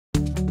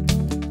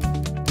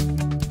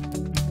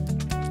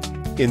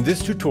In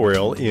this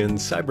tutorial in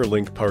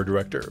CyberLink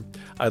PowerDirector,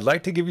 I'd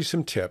like to give you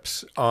some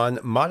tips on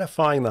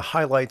modifying the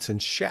highlights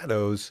and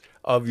shadows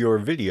of your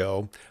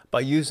video by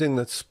using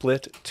the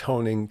split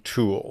toning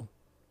tool.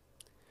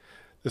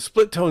 The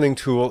split toning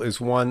tool is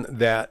one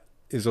that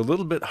is a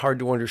little bit hard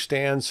to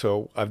understand,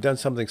 so I've done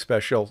something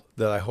special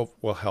that I hope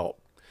will help.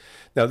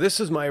 Now,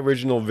 this is my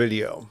original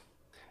video,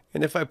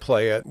 and if I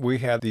play it, we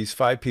have these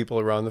 5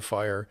 people around the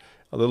fire,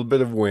 a little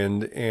bit of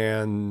wind,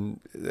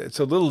 and it's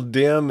a little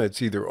dim. It's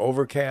either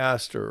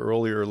overcast or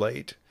early or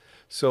late.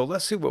 So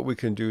let's see what we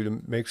can do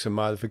to make some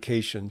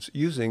modifications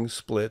using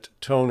split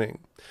toning.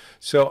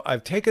 So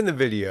I've taken the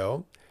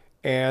video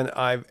and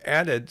I've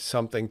added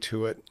something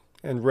to it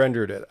and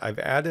rendered it. I've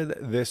added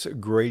this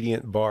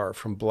gradient bar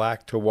from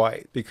black to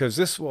white because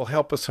this will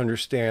help us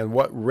understand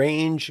what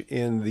range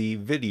in the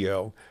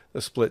video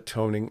the split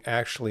toning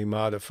actually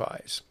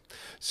modifies.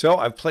 So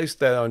I've placed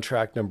that on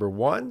track number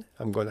 1.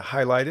 I'm going to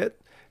highlight it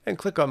and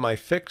click on my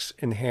Fix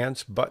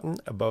Enhance button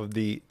above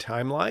the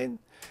timeline.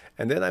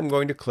 And then I'm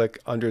going to click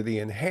under the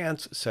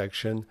Enhance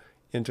section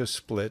into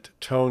split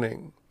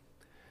toning.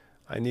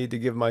 I need to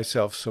give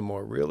myself some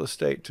more real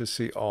estate to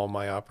see all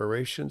my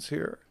operations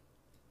here.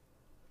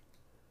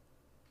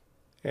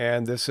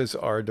 And this is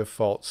our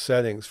default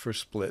settings for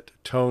split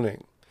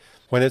toning.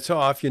 When it's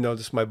off, you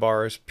notice my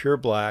bar is pure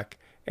black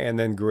and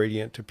then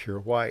gradient to pure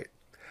white.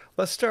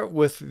 Let's start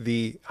with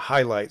the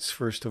highlights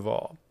first of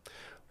all.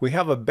 We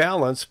have a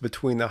balance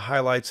between the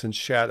highlights and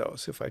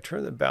shadows. If I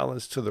turn the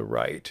balance to the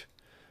right,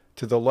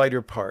 to the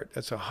lighter part,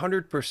 that's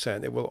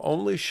 100%. It will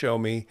only show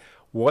me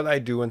what I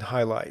do in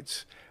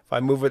highlights. If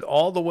I move it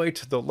all the way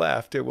to the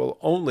left, it will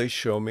only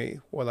show me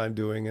what I'm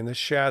doing in the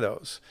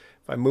shadows.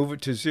 If I move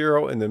it to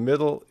 0 in the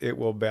middle, it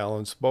will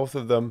balance both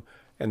of them,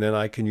 and then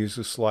I can use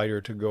the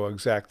slider to go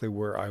exactly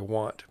where I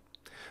want.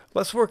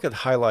 Let's work at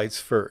highlights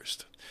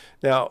first.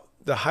 Now,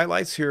 the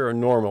highlights here are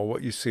normal,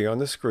 what you see on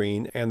the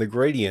screen, and the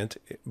gradient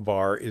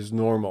bar is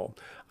normal.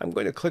 I'm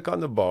going to click on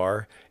the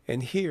bar,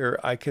 and here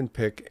I can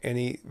pick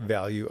any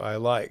value I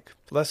like.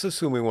 Let's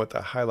assume we want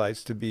the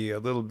highlights to be a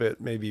little bit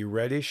maybe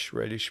reddish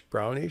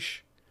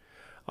brownish.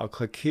 I'll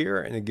click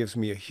here, and it gives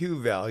me a hue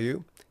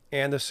value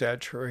and a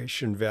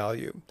saturation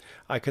value.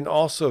 I can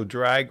also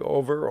drag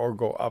over or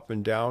go up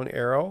and down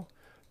arrow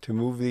to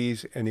move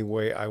these any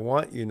way I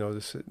want. You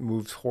notice it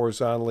moves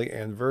horizontally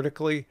and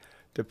vertically,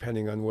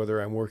 depending on whether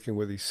I'm working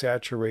with the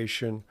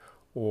saturation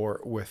or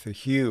with the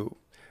hue.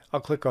 I'll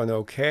click on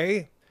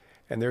OK,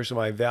 and there's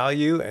my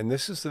value, and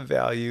this is the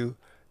value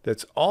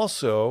that's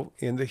also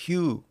in the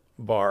hue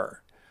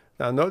bar.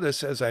 Now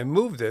notice as I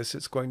move this,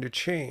 it's going to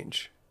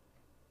change.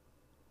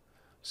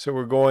 So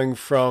we're going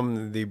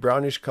from the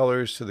brownish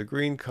colors to the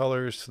green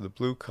colors to the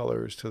blue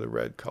colors to the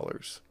red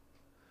colors.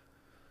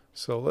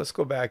 So let's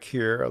go back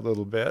here a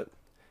little bit.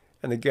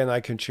 And again, I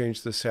can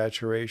change the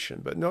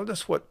saturation. But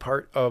notice what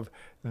part of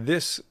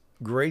this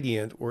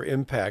gradient we're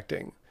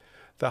impacting.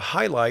 The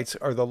highlights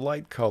are the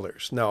light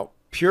colors. Now,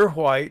 pure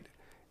white,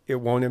 it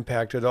won't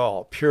impact at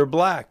all. Pure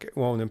black, it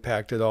won't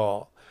impact at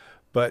all.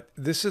 But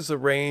this is the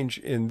range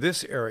in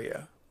this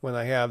area when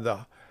I have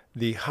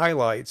the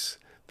highlights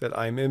that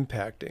I'm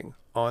impacting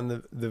on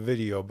the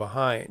video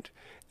behind.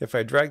 If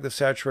I drag the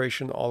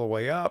saturation all the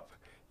way up,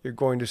 you're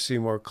going to see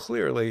more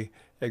clearly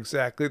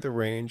exactly the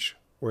range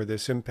where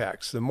this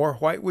impacts. The more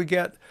white we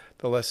get,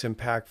 the less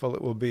impactful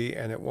it will be,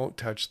 and it won't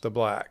touch the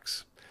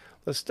blacks.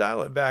 Let's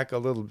dial it back a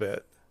little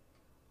bit.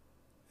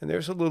 And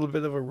there's a little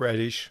bit of a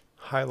reddish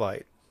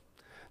highlight.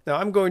 Now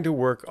I'm going to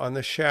work on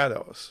the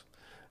shadows.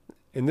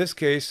 In this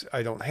case,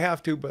 I don't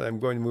have to, but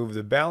I'm going to move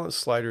the balance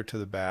slider to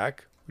the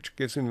back, which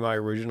gives me my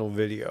original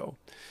video.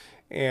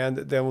 And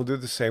then we'll do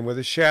the same with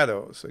the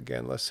shadows.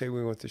 Again, let's say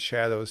we want the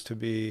shadows to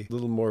be a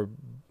little more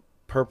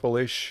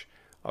purplish.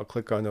 I'll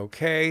click on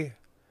OK.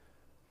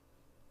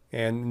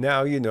 And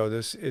now you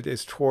notice it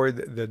is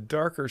toward the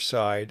darker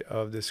side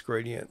of this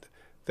gradient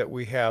that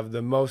we have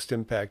the most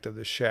impact of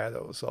the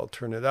shadows. I'll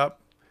turn it up,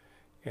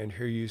 and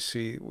here you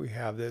see we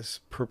have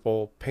this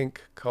purple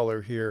pink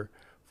color here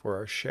for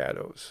our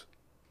shadows.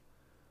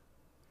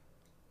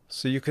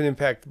 So you can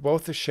impact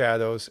both the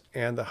shadows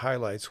and the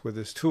highlights with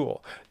this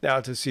tool. Now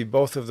to see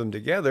both of them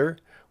together,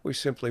 we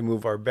simply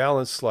move our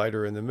balance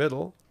slider in the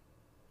middle,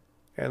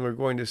 and we're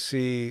going to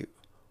see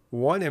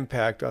one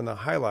impact on the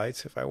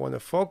highlights. If I want to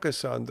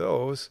focus on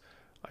those,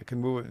 I can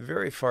move it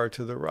very far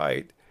to the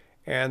right,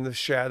 and the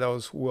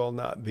shadows will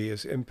not be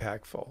as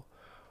impactful.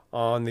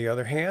 On the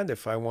other hand,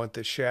 if I want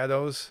the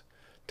shadows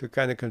to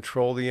kind of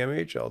control the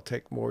image, I'll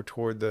take more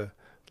toward the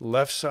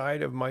left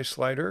side of my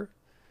slider,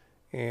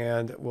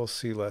 and we'll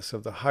see less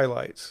of the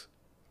highlights.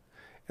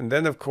 And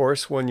then, of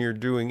course, when you're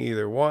doing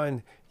either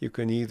one, you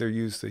can either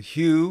use the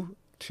hue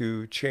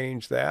to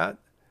change that.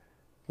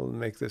 We'll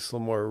make this a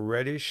little more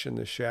reddish in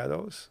the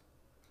shadows.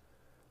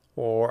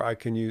 Or I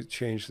can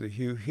change the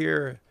hue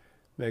here,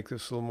 make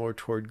this a little more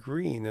toward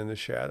green in the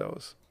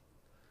shadows.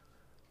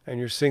 And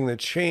you're seeing the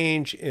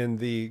change in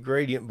the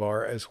gradient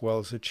bar as well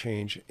as the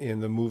change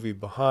in the movie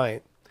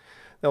behind.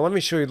 Now let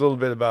me show you a little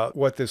bit about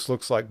what this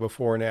looks like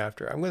before and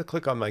after. I'm going to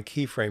click on my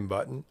keyframe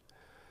button,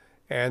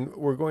 And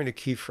we're going to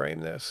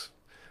keyframe this.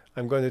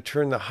 I'm going to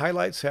turn the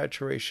highlight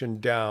saturation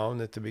down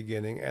at the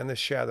beginning and the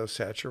shadow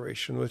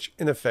saturation, which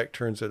in effect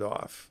turns it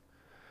off.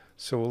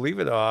 So we'll leave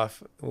it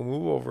off. We'll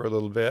move over a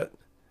little bit,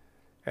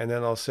 and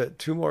then I'll set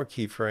 2 more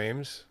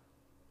keyframes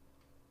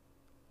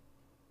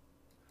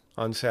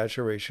on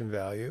saturation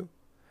value.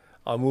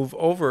 I'll move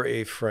over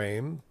a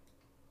frame,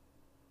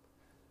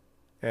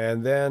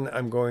 and then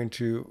I'm going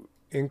to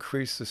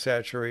increase the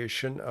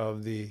saturation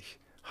of the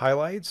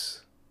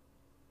highlights.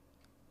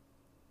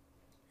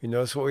 You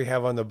notice what we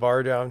have on the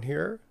bar down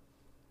here.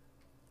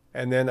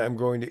 And then I'm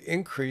going to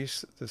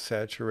increase the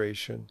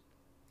saturation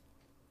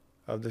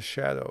of the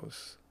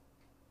shadows.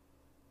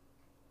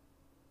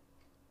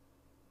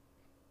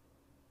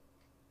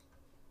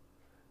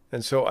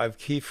 And so I've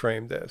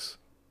keyframed this.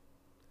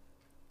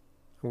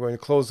 I'm going to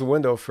close the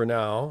window for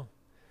now.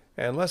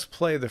 And let's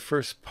play the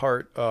first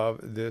part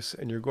of this,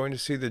 and you're going to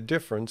see the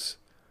difference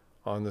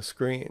on the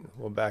screen.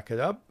 We'll back it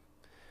up.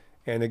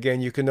 And again,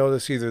 you can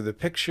notice either the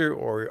picture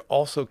or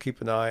also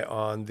keep an eye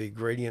on the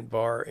gradient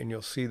bar, and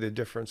you'll see the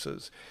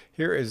differences.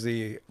 Here is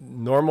the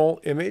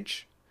normal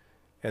image,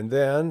 and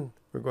then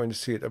we're going to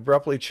see it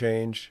abruptly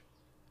change,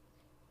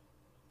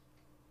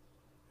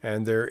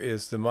 and there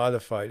is the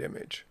modified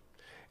image.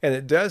 And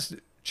it does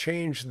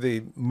change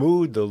the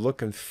mood, the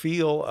look and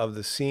feel of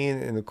the scene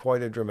in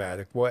quite a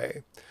dramatic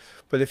way.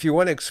 But if you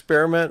want to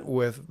experiment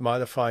with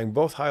modifying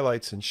both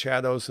highlights and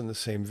shadows in the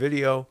same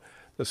video,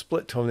 the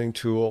split toning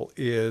tool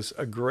is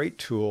a great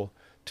tool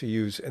to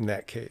use in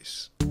that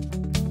case.